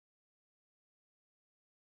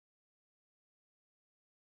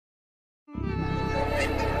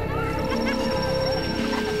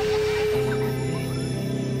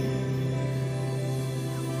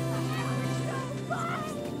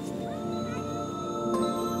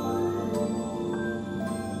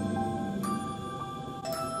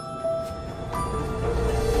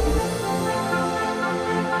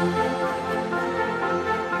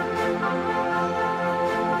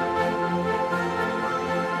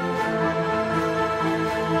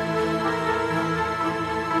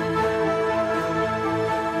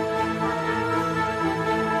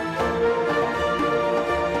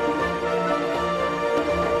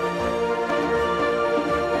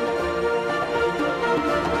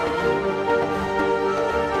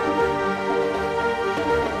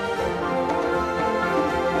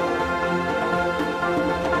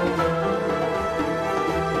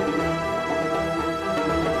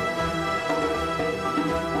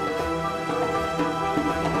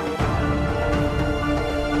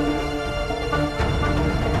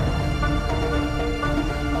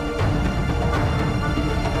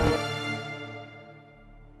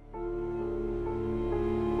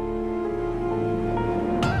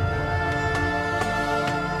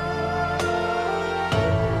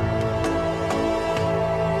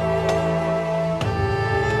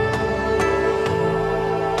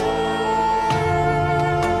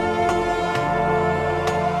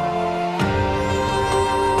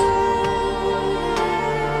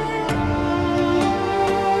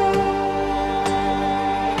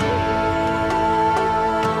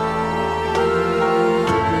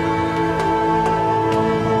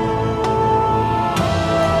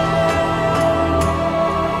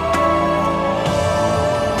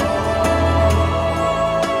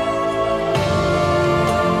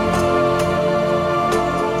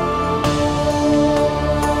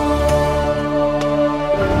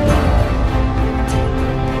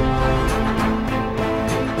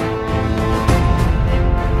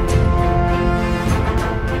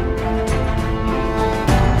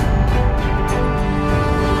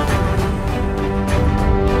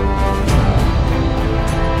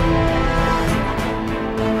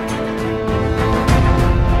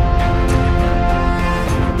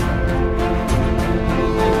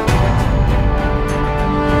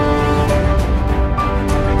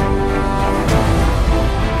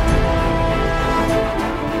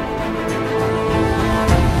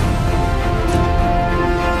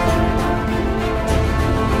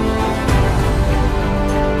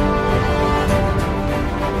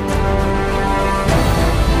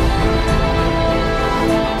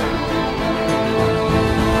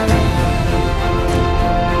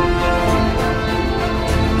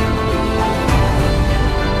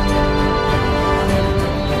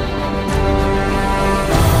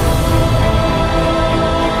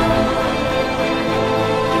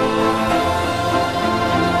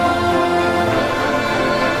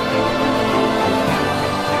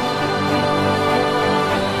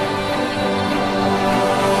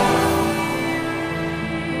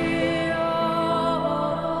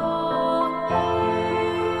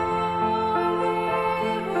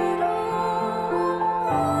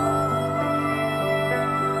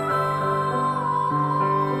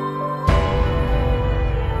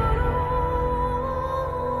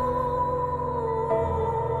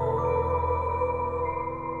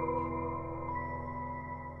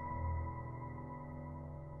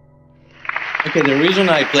Okay, the reason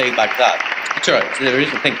I play back that, sorry,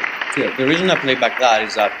 the reason I play back that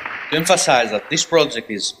is that to emphasize that this project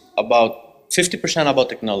is about 50% about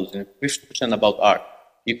technology and 50% about art.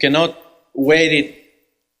 You cannot weight it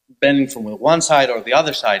bending from one side or the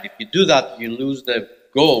other side. If you do that, you lose the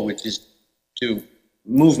goal, which is to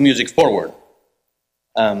move music forward.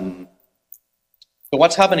 So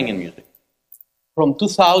what's happening in music? From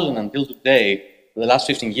 2000 until today, the last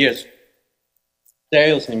 15 years,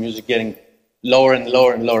 sales in music getting lower and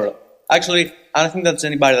lower and lower. Actually, I don't think that's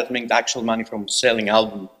anybody that makes actual money from selling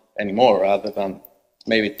albums anymore, other than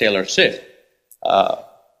maybe Taylor Swift.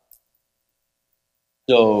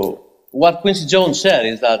 So what Quincy Jones said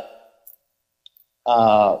is that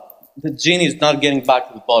the genie is not getting back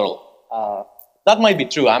to the bottle. That might be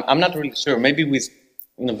true. I'm not really sure. Maybe with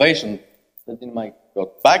innovation, the genie might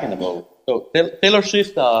go back in the bottle. So Taylor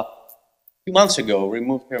Swift, a few months ago,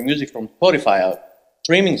 removed her music from Spotify, a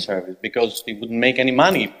streaming service, because she wouldn't make any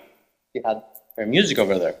money if she had her music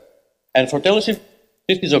over there. And for Taylor Swift,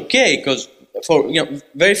 this is okay, because for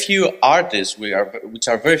very few artists which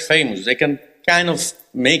are very famous, they can kind of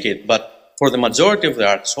make it, but for the majority of the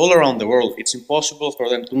artists all around the world, it's impossible for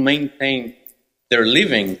them to maintain their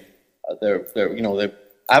living, their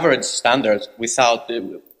average standards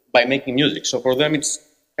by making music. So for them, it's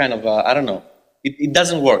kind of I don't know. It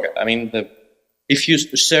doesn't work. I mean, if you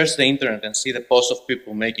search the internet and see the posts of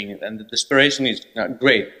people making it, and the desperation is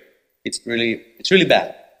great, it's really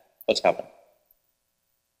bad what's happened.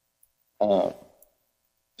 On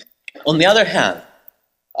the other hand,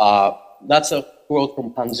 that's a quote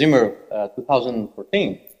from Hans Zimmer,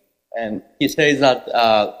 2014, and he says that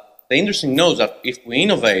the industry knows that if we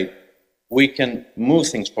innovate, we can move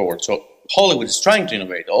things forward. So Hollywood is trying to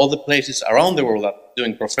innovate. All the places around the world that are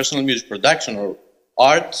doing professional music production or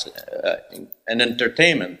art and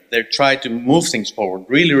entertainment, they try to move things forward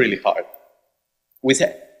really, really hard with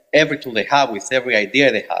every tool they have, with every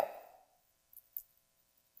idea they have.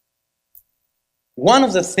 One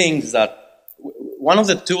of the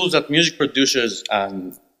tools that music producers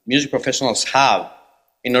and music professionals have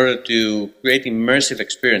in order to create immersive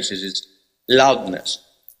experiences is loudness.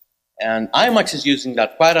 And IMAX is using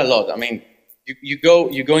that quite a lot. I mean, you go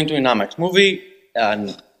into an IMAX movie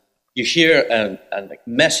and you hear a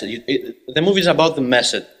message. The movie is about the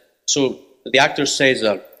message. So the actor says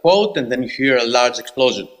a quote, and then you hear a large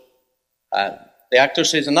explosion. The actor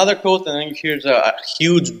says another quote, and then you hear a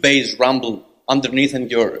huge bass rumble underneath, and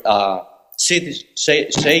your seat is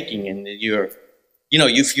shaking, and you're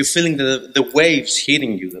feeling the waves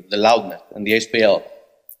hitting you, the loudness and the HPL.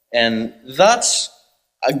 And that's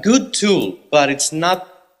a good tool, but it's not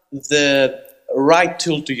the right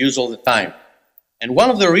tool to use all the time. And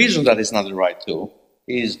one of the reasons that it's not the right tool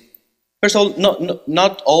is, first of all,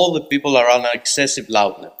 not all the people are on excessive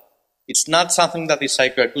loudness. It's not something that is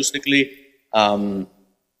psychoacoustically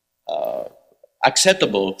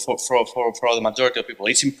acceptable for the majority of people.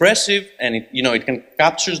 It's impressive, and it can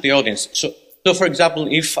capture the audience. So for example,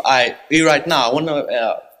 if right now I want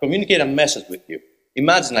to communicate a message with you,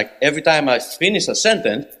 imagine like every time I finish a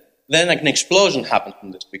sentence, then like an explosion happens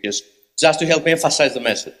from the speakers just to help emphasize the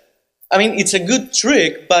message. I mean, it's a good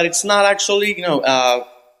trick, but it's not actually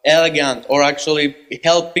elegant or actually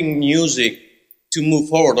helping music to move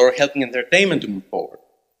forward or helping entertainment to move forward.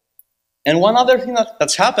 And one other thing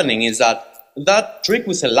that's happening is that trick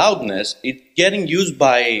with the loudness is getting used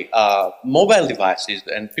by mobile devices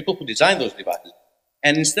and people who design those devices.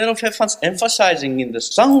 And instead of emphasizing in the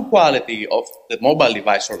sound quality of the mobile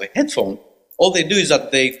device or the headphone, all they do is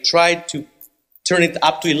that they try to turn it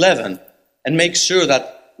up to 11 and make sure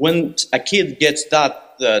that when a kid gets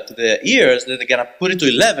that to the ears, that they're going to put it to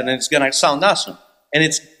 11 and it's going to sound awesome. And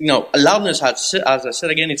it's, loudness, as I said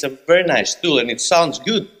again, it's a very nice tool and it sounds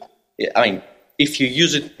good. I mean, if you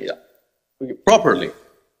use it properly.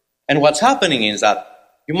 And what's happening is that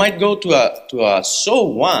you might go to a show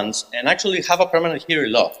once and actually have a permanent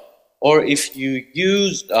hearing loss. Or if you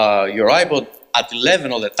use your iPod at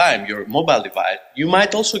 11 all the time, your mobile device, you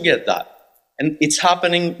might also get that. And it's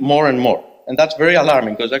happening more and more. And that's very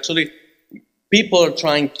alarming because actually people are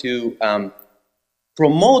trying to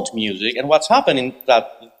promote music, and what's happening is that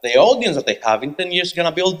the audience that they have in 10 years is going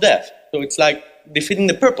to be all deaf. So it's like defeating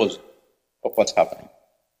the purpose of what's happening.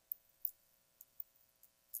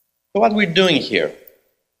 So what we're doing here,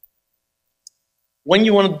 when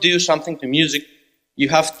you want to do something to music, you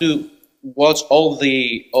have to watch all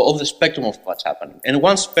the spectrum of what's happening. And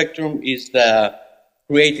one spectrum is the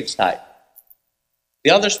creative side. The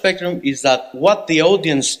other spectrum is that what the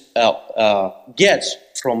audience gets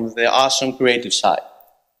from the awesome creative side.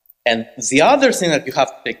 And the other thing that you have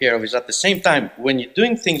to take care of is at the same time, when you're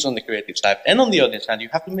doing things on the creative side and on the audience side, you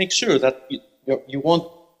have to make sure that you won't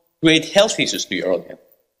create health issues to your audience.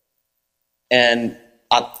 And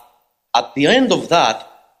at the end of that,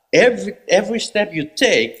 every step you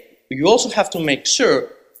take, you also have to make sure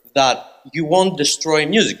that you won't destroy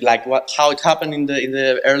music, like how it happened in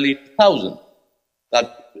the early 2000s.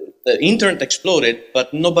 That the internet exploded,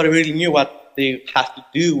 but nobody really knew what they had to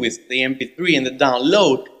do with the MP3 and the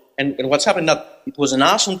download. And what's happened that it was an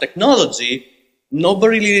awesome technology,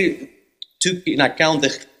 nobody really took in account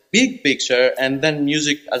the big picture, and then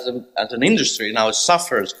music as an industry now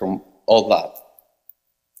suffers from all that.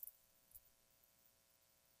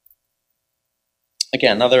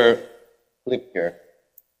 Again, another clip here.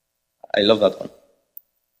 I love that one.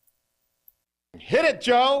 Hit it,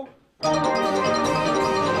 Joe!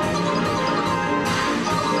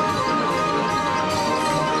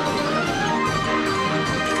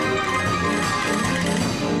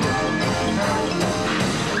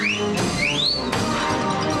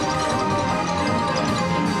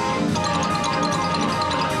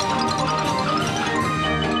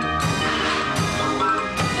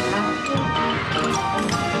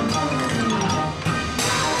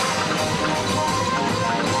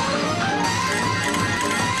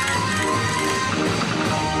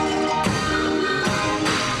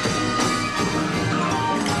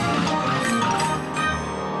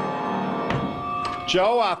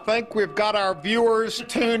 Joe, I think we've got our viewers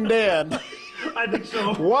tuned in. I think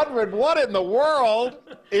so. Wondering what in the world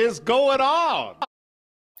is going on?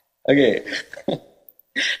 Okay.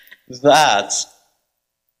 That's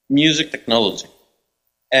music technology.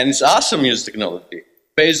 And it's awesome music technology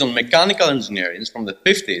based on mechanical engineering. It's from the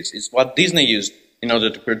 50s. It's what Disney used in order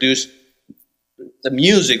to produce the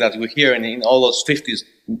music that we hear in all those 50s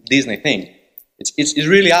Disney things. It's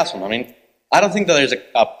really awesome. I mean, I don't think that there's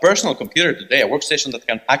a personal computer today, a workstation that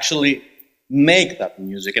can actually make that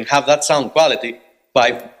music and have that sound quality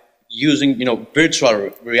by using, virtual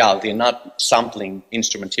reality and not sampling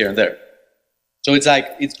instruments here and there. So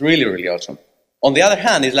it's really, really awesome. On the other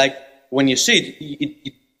hand, it's like when you see it,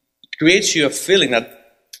 it creates you a feeling that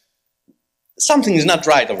something is not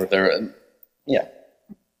right over there. And yeah,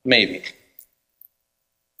 maybe.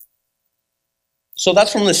 So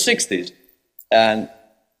that's from the 60s. And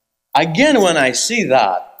again, when I see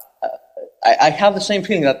that, I have the same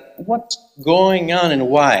feeling that what's going on and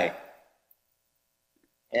why?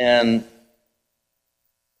 And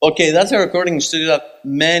okay, that's a recording studio that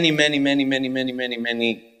many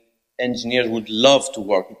engineers would love to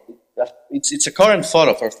work. It's a current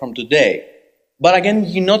photo from today. But again,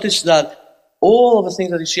 you notice that all of the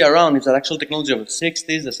things that you see around is that actual technology of the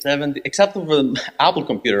 60s, the 70s, except for the Apple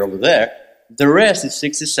computer over there, the rest is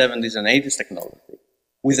 60s, 70s, and 80s technology.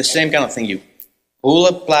 With the same kind of thing, you pull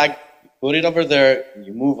a plug, you put it over there,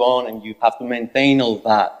 you move on, and you have to maintain all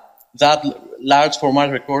that. That large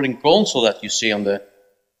format recording console that you see on the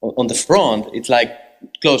front, it's like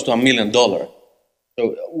close to $1 million.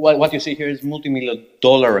 So what you see here is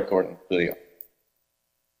multi-million-dollar recording studio.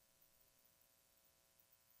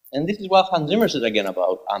 And this is what Hans Zimmer said again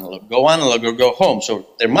about analog. Go analog or go home. So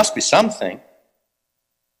there must be something.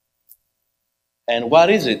 And what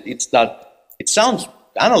is it? It's that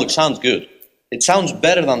analog sounds good. It sounds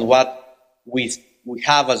better than what we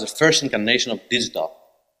have as a first incarnation of digital.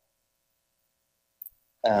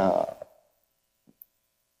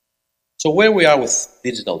 So where we are with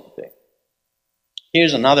digital today.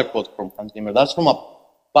 Here's another quote from Hans Zimmer. That's from a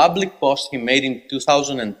public post he made in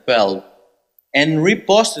 2012 and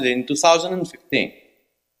reposted it in 2015.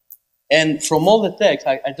 And from all the text,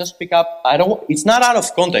 I just pick up, it's not out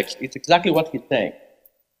of context, it's exactly what he's saying.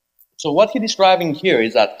 So what he's describing here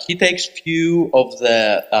is that he takes few of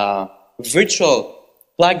the virtual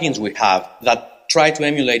plugins we have that try to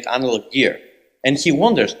emulate analog gear. And he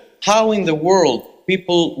wonders how in the world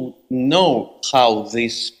people know how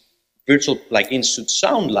these virtual plugins should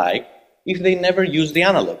sound like if they never use the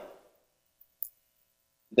analog,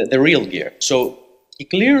 the real gear. So he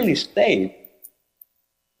clearly states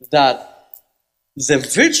that the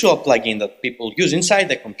virtual plugin that people use inside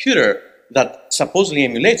the computer that supposedly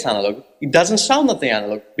emulates analog, it doesn't sound like the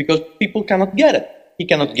analog because people cannot get it. He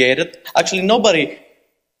cannot get it. Actually, nobody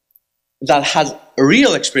that has a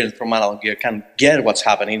real experience from analog gear can get what's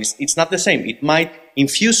happening. It's not the same. It might, in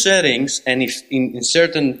few settings and if in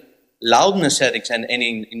certain loudness settings and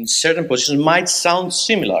in certain positions, might sound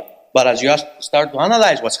similar. But as you start to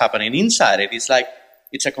analyze what's happening inside it, it's like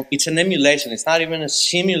it's an emulation. It's not even a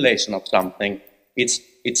simulation of something.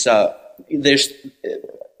 There's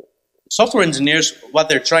software engineers, what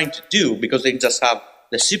they're trying to do, because they just have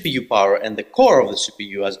the CPU power and the core of the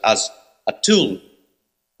CPU as a tool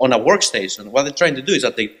on a workstation, what they're trying to do is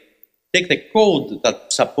that they take the code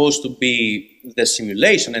that's supposed to be the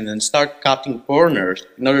simulation and then start cutting corners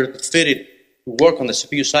in order to fit it to work on the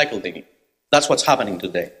CPU cycle they need. That's what's happening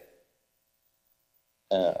today.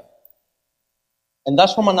 And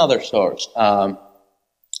that's from another source.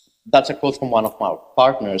 That's a quote from one of my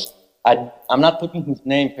partners. I'm not putting his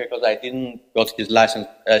name here because I didn't got his license,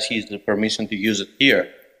 his permission to use it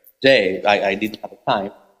here today. I didn't have the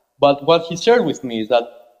time. But what he shared with me is that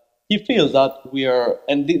he feels that we are,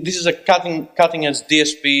 and this is a cutting edge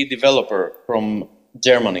DSP developer from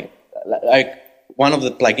Germany. Like one of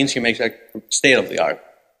the plugins he makes, like state of the art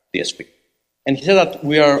DSP. And he said that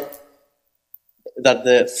that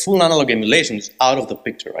the full analog emulation is out of the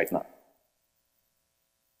picture right now.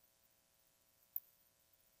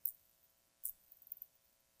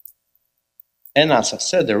 And as I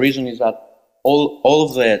said, the reason is that all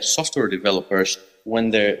of the software developers,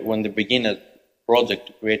 when they begin a project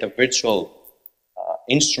to create a virtual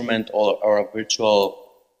instrument or a virtual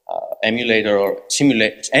emulator or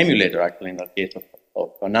emulator, actually in that case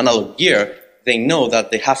of an analog gear, they know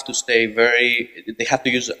that they have to they have to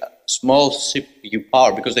use a small CPU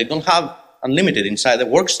power because they don't have unlimited inside the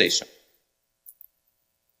workstation.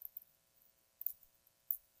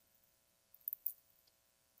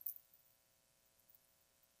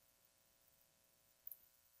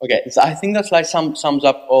 Okay, so I think that's like sums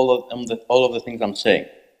up all of the things I'm saying.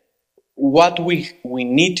 What we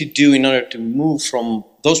need to do in order to move from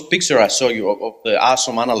those pictures I showed you of the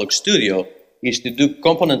awesome analog studio is to do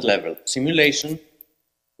component level simulation.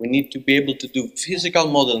 We need to be able to do physical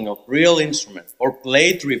modeling of real instruments or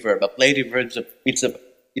plate reverb. A plate reverb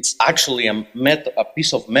it's actually a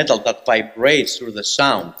piece of metal that vibrates through the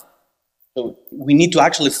sound. So we need to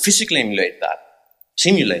actually physically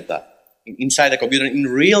simulate that inside the computer in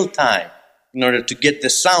real time in order to get the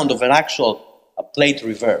sound of an actual plate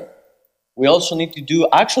reverb. We also need to do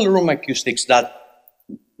actual room acoustics that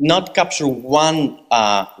not capture one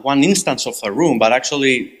instance of a room, but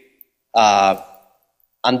actually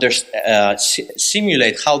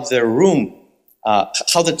simulate how the room,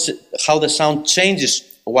 how the sound changes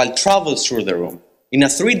while travels through the room in a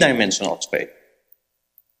three-dimensional space.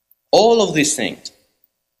 All of these things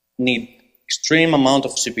need extreme amount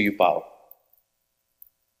of CPU power.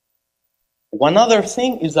 One other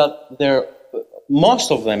thing is that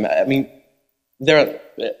most of them, I mean, there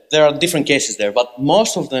are different cases there, but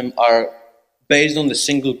most of them are based on the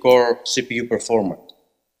single core CPU performance.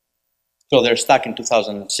 So they're stuck in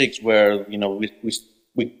 2006 where, you know,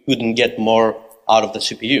 we couldn't get more out of the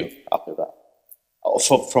CPU after that,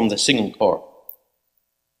 from the single core.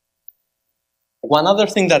 One other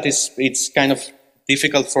thing that it's kind of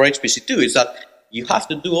difficult for HPC too is that you have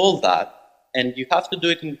to do all that and you have to do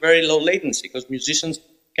it in very low latency because musicians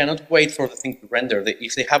cannot wait for the thing to render.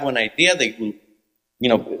 If they have an idea, they will, you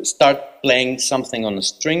know, start playing something on a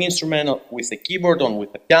string instrument with a keyboard, or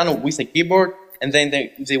with a piano with a keyboard, and then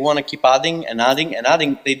they want to keep adding and adding and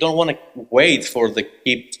adding. They don't want to wait for the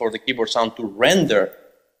keyboard sound to render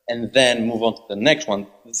and then move on to the next one.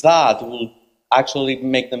 That will actually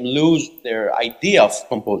make them lose their idea of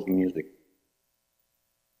composing music.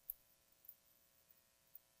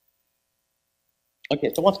 Okay,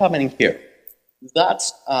 so what's happening here?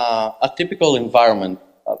 That's a typical environment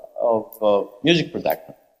of music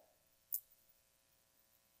production.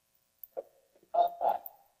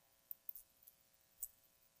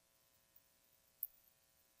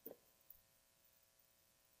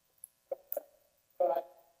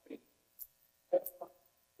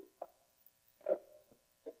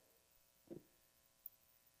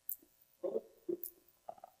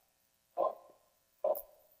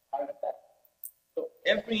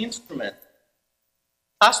 Every instrument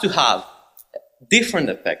has to have different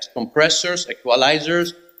effects: compressors,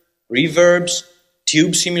 equalizers, reverbs,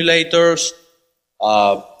 tube simulators,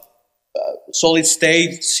 solid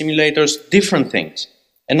state simulators, different things.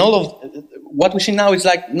 And all of what we see now is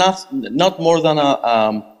like not more than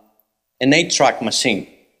an 8-track machine.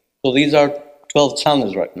 So these are 12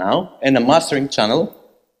 channels right now, and a mastering channel.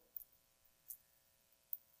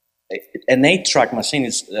 An 8-track machine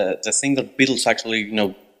is the thing that Beatles actually, you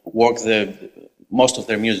know, work most of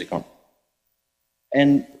their music on.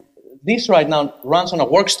 And this right now runs on a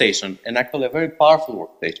workstation, and actually a very powerful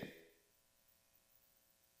workstation.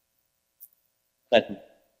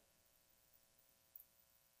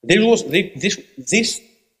 This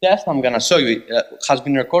test I'm going to show you has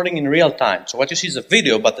been recording in real time. So what you see is a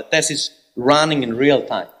video, but the test is running in real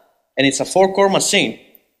time. And it's a 4-core machine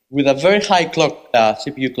with a very high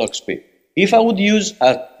CPU clock speed. If I would use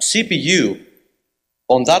a CPU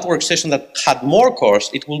on that workstation that had more cores,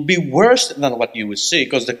 it will be worse than what you would see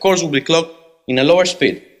because the cores will be clocked in a lower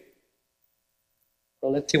speed. So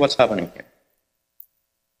let's see what's happening here.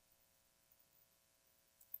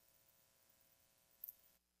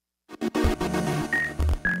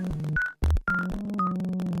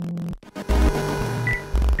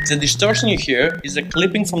 The distortion you hear is a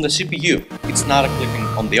clipping from the CPU. It's not a clipping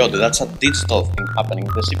on the audio. That's a digital thing happening.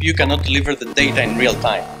 The CPU cannot deliver the data in real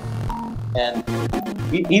time. And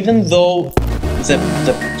even though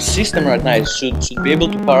the system right now should be able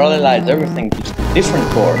to parallelize everything to different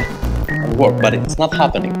cores and work, but it's not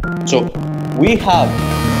happening. So we have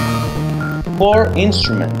 4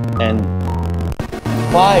 instruments and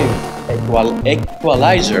 5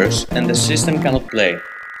 equalizers, and the system cannot play.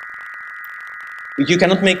 You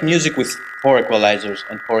cannot make music with 4 equalizers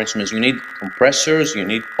and 4 instruments. You need compressors, you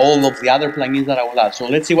need all of the other plugins that I will add. So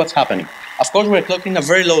let's see what's happening. Of course, we're clocking a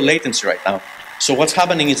very low latency right now. So what's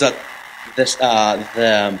happening is that this,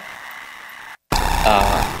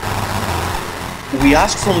 we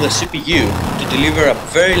ask from the CPU to deliver a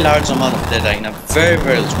very large amount of data in a very,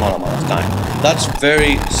 very small amount of time. That's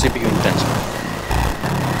very CPU intensive.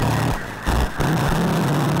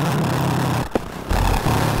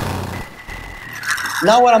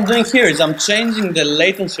 Now what I'm doing here is I'm changing the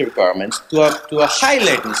latency requirements to a high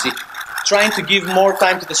latency, trying to give more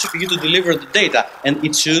time to the CPU to deliver the data, and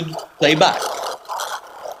it should play back.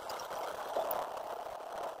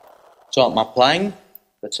 So I'm applying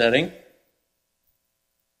the setting.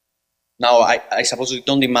 Now I suppose we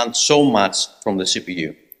don't demand so much from the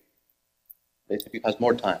CPU. The CPU has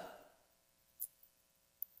more time.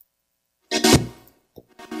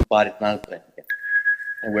 But it's not playing yet.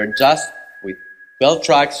 And we're just with 12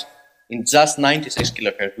 tracks in just 96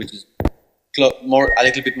 kHz, which is a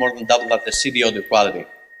little bit more than double that the CD audio quality.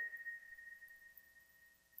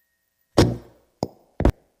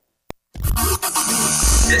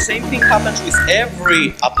 The same thing happens with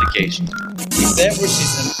every application, with every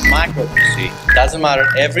system, macro PC, doesn't matter,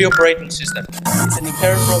 every operating system. It's an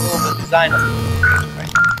inherent problem of the design of the application,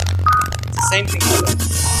 right? It's the same thing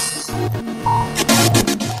happens.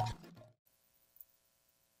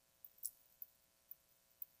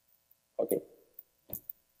 Okay.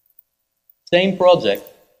 Same project,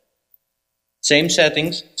 same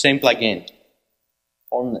settings, same plugin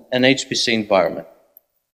on an HPC environment.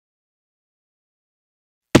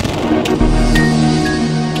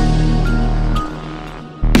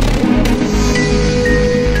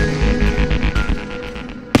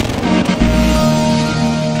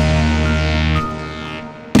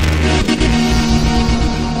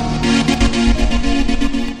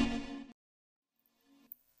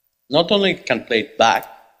 Not only it can play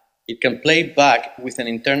it can play back with an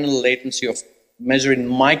internal latency of measuring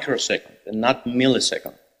microseconds and not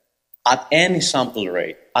milliseconds at any sample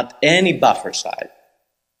rate, at any buffer size.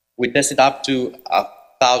 We tested up to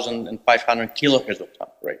 1,500 kilohertz of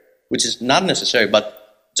sample rate, which is not necessary,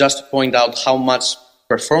 but just to point out how much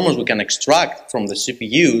performance we can extract from the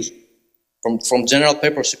CPUs, from general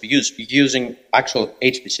purpose CPUs using actual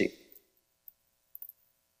HPC.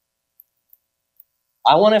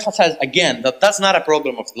 I want to emphasize again that that's not a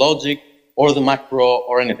problem of logic or the macro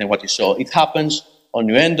or anything what you saw. It happens on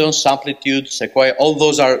Nuendo, Samplitude, Sequoia. All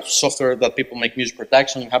those are software that people make music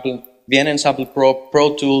production. It happens VN Sample Pro,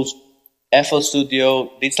 Pro Tools, FL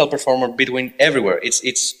Studio, Digital Performer, Between, everywhere.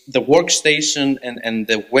 It's the workstation and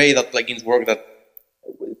the way that plugins work that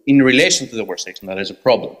in relation to the workstation that is a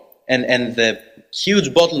problem. And the huge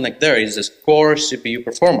bottleneck there is this core CPU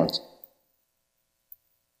performance.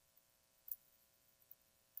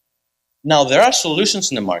 Now, there are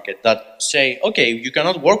solutions in the market that say, okay, you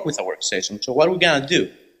cannot work with a workstation, so what are we going to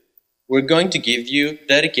do? We're going to give you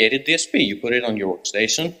dedicated DSP. You put it on your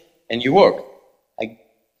workstation, and you work.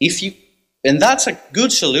 And that's a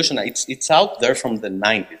good solution. It's out there from the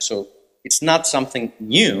 90s, so it's not something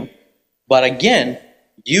new. But again,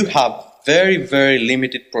 you have very, very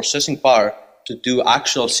limited processing power to do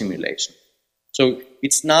actual simulation. So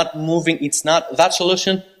it's not moving, that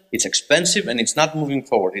solution, it's expensive and it's not moving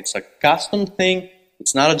forward. It's a custom thing.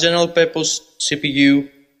 It's not a general purpose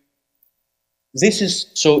CPU. This is,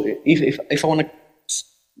 so if I want to,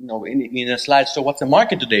 in a slide, so what's the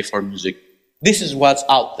market today for music? This is what's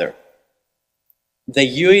out there. The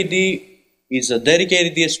UAD is a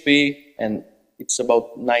dedicated DSP and it's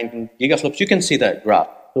about 19 gigaflops. You can see that graph.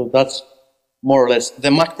 So that's more or less,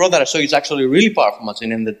 the Mac Pro that I saw is actually really powerful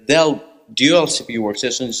machine, and the Dell dual CPU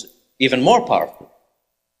workstation is even more powerful.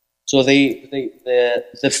 So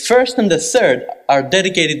the first and the third are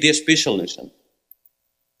dedicated DSP solutions.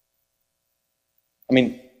 I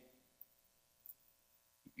mean,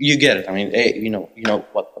 you get it. I mean, you know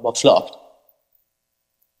what about flopped.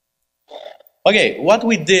 Okay, what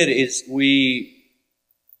we did is we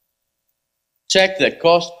checked the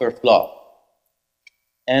cost per flop.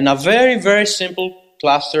 And a very, very simple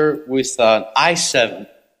cluster with an i7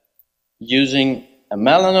 using a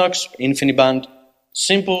Mellanox InfiniBand,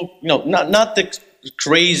 simple, you know, not the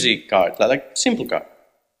crazy card, like simple card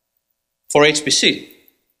for HPC.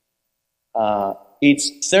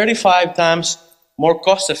 It's 35 times more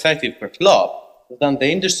cost effective per flop than the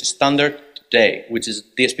industry standard today, which is a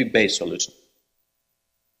DSP-based solution.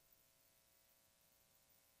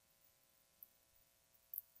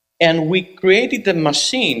 And we created a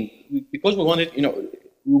machine because we wanted, you know,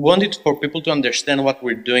 we wanted for people to understand what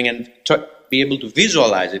we're doing and be able to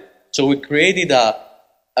visualize it. So we created a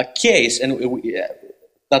case, and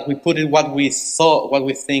that we put in what we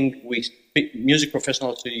think music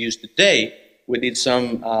professionals should use today. We did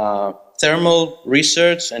some thermal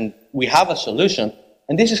research, and we have a solution.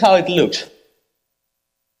 And this is how it looks.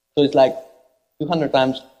 So it's like 200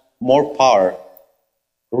 times more power,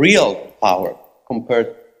 real power,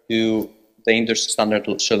 compared to the industry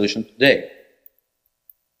standard solution today.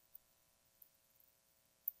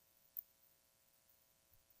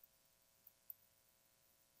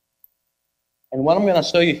 And what I'm going to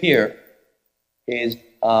show you here is,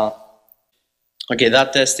 okay,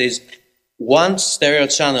 that test is one stereo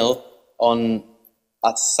channel on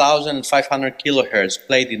 1,500 kilohertz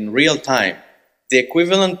played in real time. The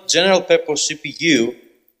equivalent general purpose CPU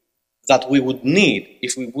that we would need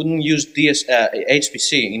if we wouldn't use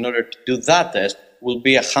HPC in order to do that test will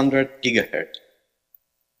be 100 gigahertz.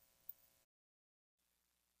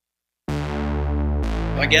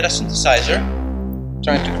 I get a synthesizer,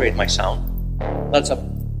 trying to create my sound. That's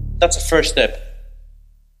a first step.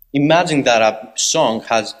 Imagine that a song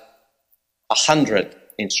has 100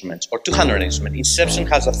 instruments or 200 instruments. Inception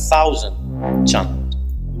has 1,000 channels.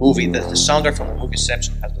 The soundtrack from the movie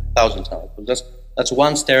Inception has 1,000 channels. So that's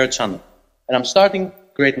one stereo channel. And I'm starting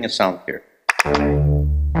creating a sound here.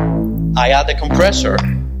 I add a compressor.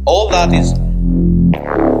 All that is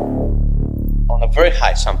on a very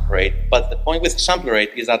high sample rate, but the point with sample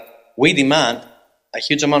rate is that we demand a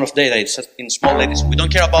huge amount of data. It's just in small latency. We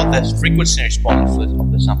don't care about the frequency response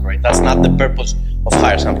of the sample rate. That's not the purpose of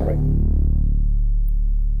higher sample rate.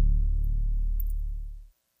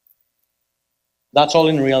 That's all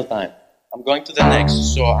in real time. I'm going to the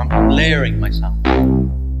next, so I'm layering my sound,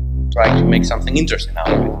 trying to make something interesting out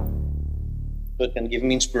of it, so it can give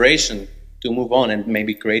me inspiration to move on and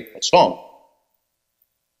maybe create a song.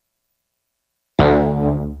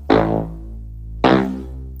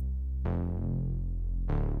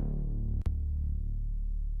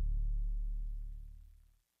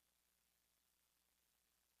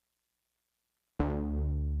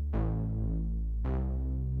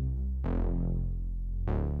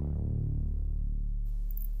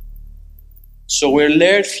 So we're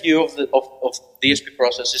layered view of DSP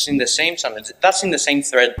processes in the same channel. That's in the same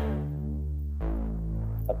thread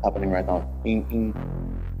that's happening right now in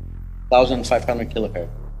 1,500 kilohertz.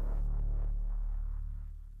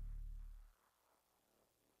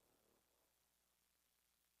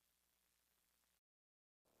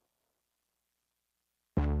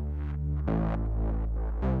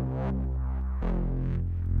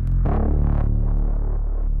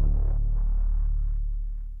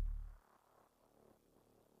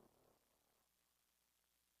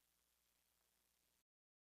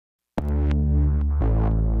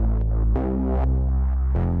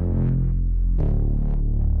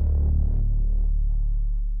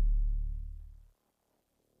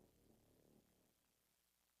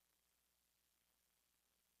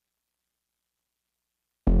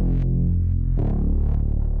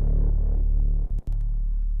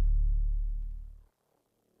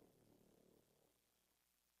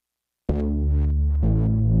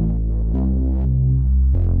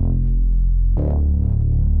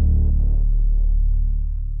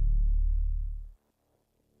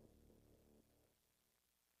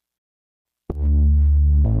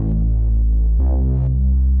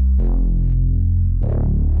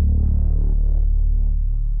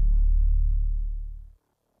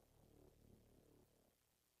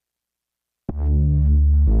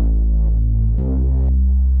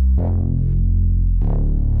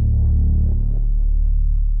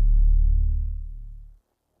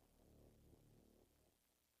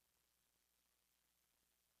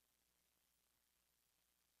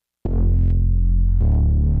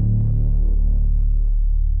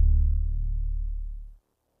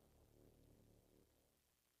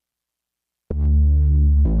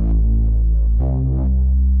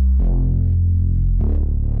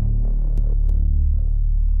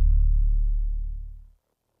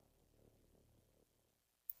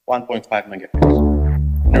 1.5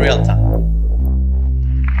 megahertz in real time.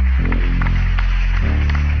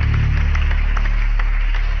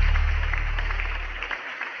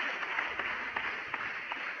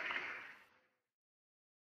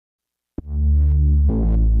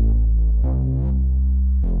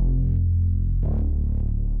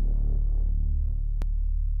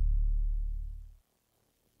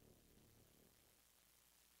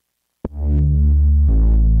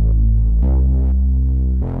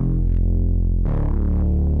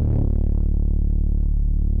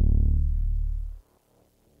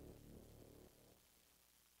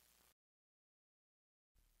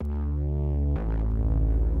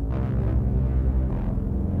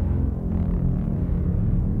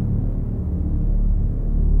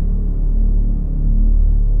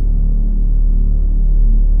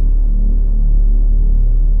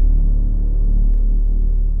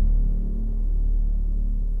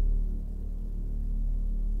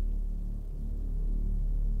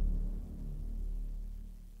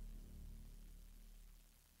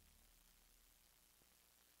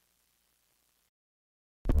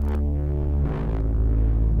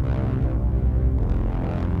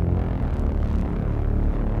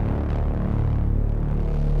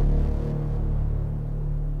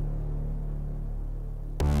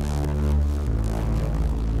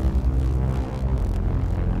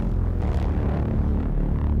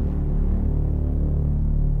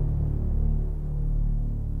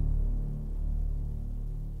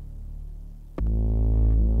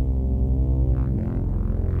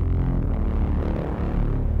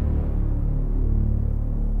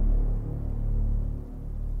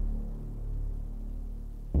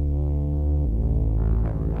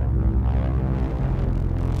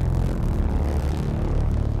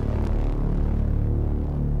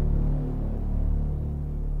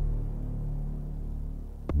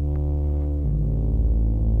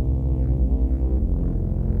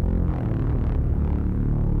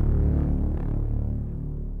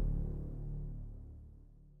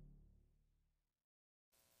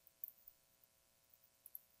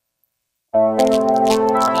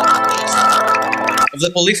 Of the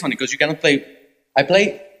polyphony, because you cannot play. I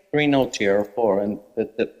play 3 notes here or 4, and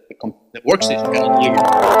the workstation cannot leave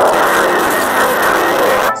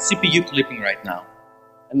CPU clipping right now.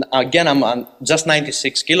 And again, I'm on just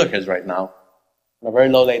 96 kilohertz right now, on a very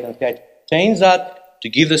low latency. I change that to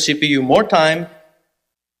give the CPU more time.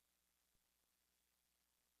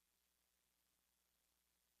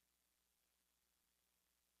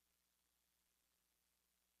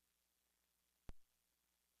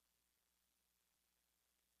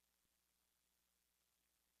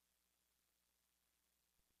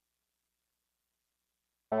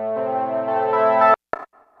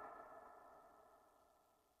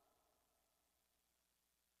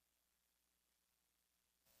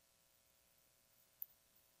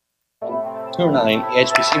 Turn on in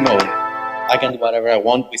HPC mode, I can do whatever I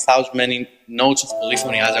want without as many nodes of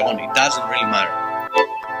polyphony as I want. It doesn't really matter.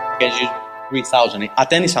 I can use 3000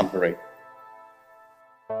 at any sample rate.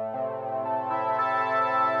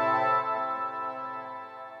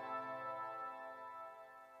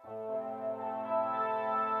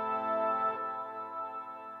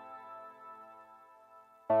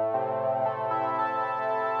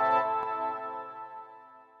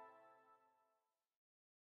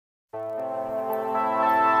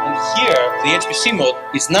 Here, the HPC mode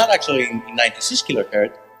is not actually in 96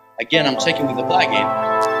 kilohertz. Again, I'm checking with the plugin.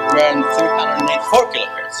 We're in 384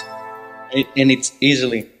 kilohertz. And it's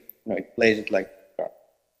easily, it plays it like that.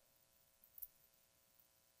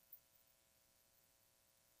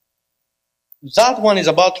 That one is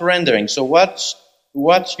about rendering. So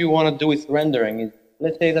what you want to do with rendering is,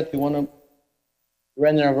 let's say that you want to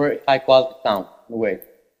render a very high quality sound in a way.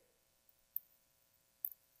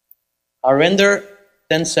 I render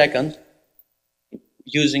 10 seconds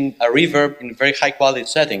using a reverb in very high quality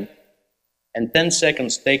setting, and 10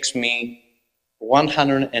 seconds takes me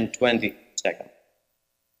 120 seconds.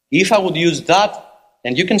 If I would use that,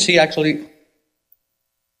 and you can see actually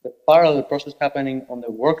the parallel process happening on the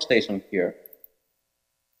workstation here.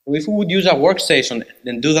 So if we would use a workstation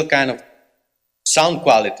and do that kind of sound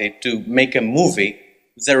quality to make a movie,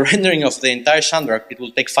 the rendering of the entire soundtrack, it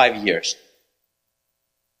will take 5 years.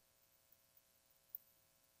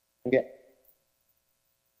 Okay.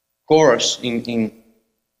 Chorus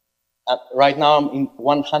right now I'm in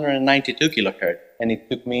 192 kilohertz, and it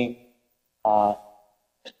took me,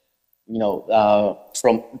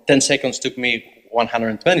 from 10 seconds took me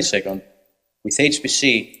 120 seconds. With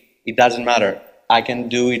HPC, it doesn't matter. I can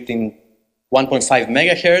do it in 1.5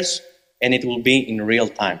 megahertz, and it will be in real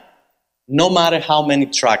time. no matter how many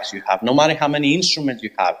tracks you have, no matter how many instruments you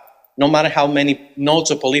have, no matter how many notes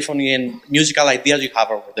of polyphony and musical ideas you have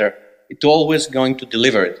over there, it's always going to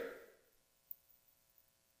deliver it.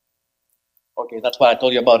 Okay, that's what I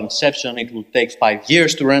told you about Inception. It will take 5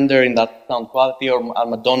 years to render in that sound quality, or a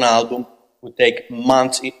Madonna album would take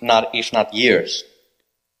months, if not years.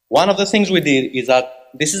 One of the things we did is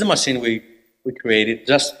that this is a machine we created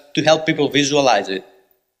just to help people visualize it.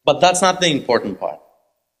 But that's not the important part.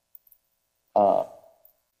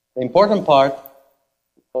 The important part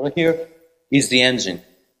over here is the engine.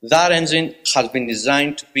 That engine has been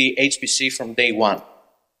designed to be HPC from day one.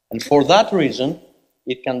 And for that reason,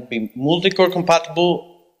 it can be multi-core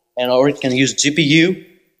compatible, or it can use GPU.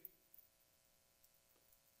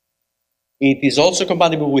 It is also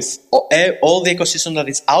compatible with all the ecosystem that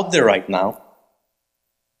is out there right now.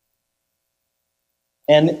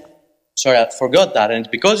 And, sorry, I forgot that. And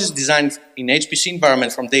because it's designed in HPC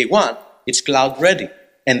environment from day one, it's cloud ready.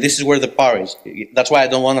 And this is where the power is. That's why I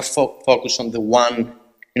don't want to focus on the one,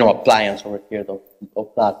 appliance over here of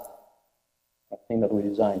that thing that we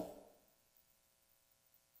designed.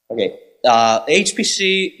 Okay,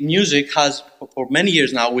 HPCmusic has, for many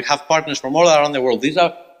years now, we have partners from all around the world. These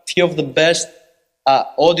are few of the best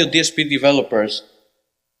audio DSP developers.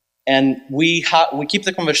 And we keep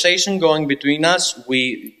the conversation going between us.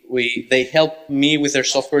 They help me with their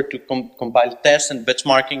software to compile tests and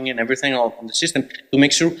benchmarking and everything on the system to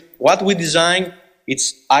make sure what we design,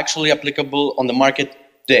 it's actually applicable on the market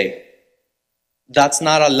today. That's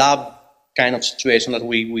not a lab kind of situation that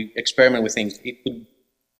we experiment with things.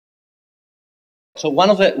 So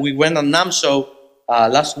we went on NAMM show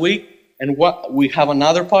last week, and we have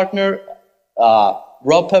another partner,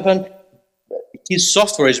 Rob Pepin. His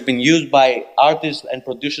software has been used by artists and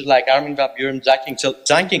producers like Armin van Buuren, Jack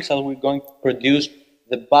Inksel. We're going to produce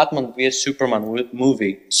the Batman vs Superman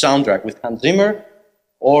movie soundtrack with Hans Zimmer,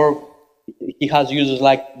 or he has users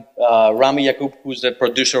like Rami Yacoub, who's the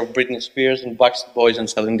producer of Britney Spears and Backstreet Boys and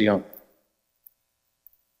Celine Dion.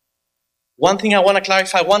 One thing I want to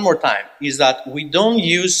clarify one more time is that we don't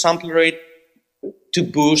use sample rate to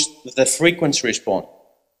boost the frequency response.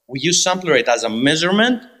 We use sample rate as a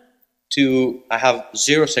measurement I have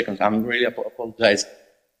 0 seconds, I'm really apologize.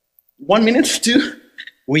 1 minute, 2?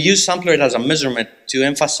 We use sample rate as a measurement to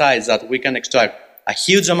emphasize that we can extract a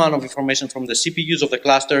huge amount of information from the CPUs of the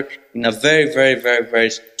cluster in a very, very, very,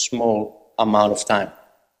 very small amount of time.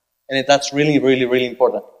 And that's really, really, really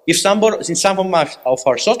important. If some of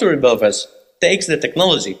our software developers takes the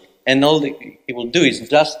technology and all it will do is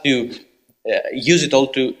just to use it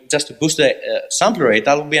all just to boost the sample rate,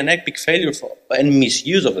 that will be an epic failure and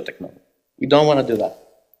misuse of the technology. We don't want to do that.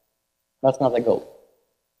 That's not the goal.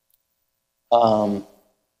 I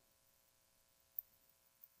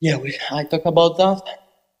talked about that.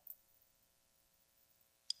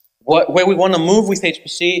 Where we want to move with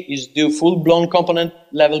HPC is do full-blown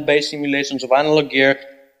component-level-based simulations of analog gear,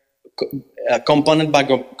 component by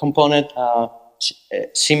component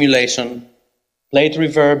simulation, plate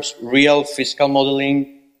reverbs, real physical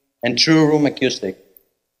modeling, and true room acoustic.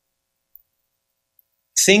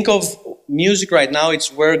 Think of music right now,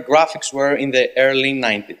 it's where graphics were in the early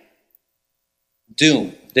 90s.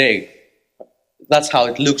 Doom, Dave. That's how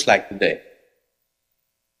it looks like today.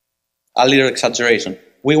 A little exaggeration.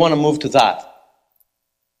 We want to move to that.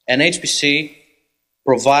 And HPC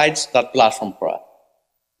provides that platform for us.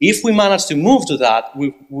 If we manage to move to that,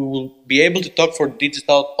 we will be able to talk for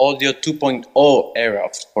digital audio 2.0 era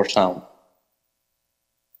for sound.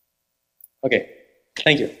 Okay,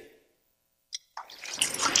 thank you.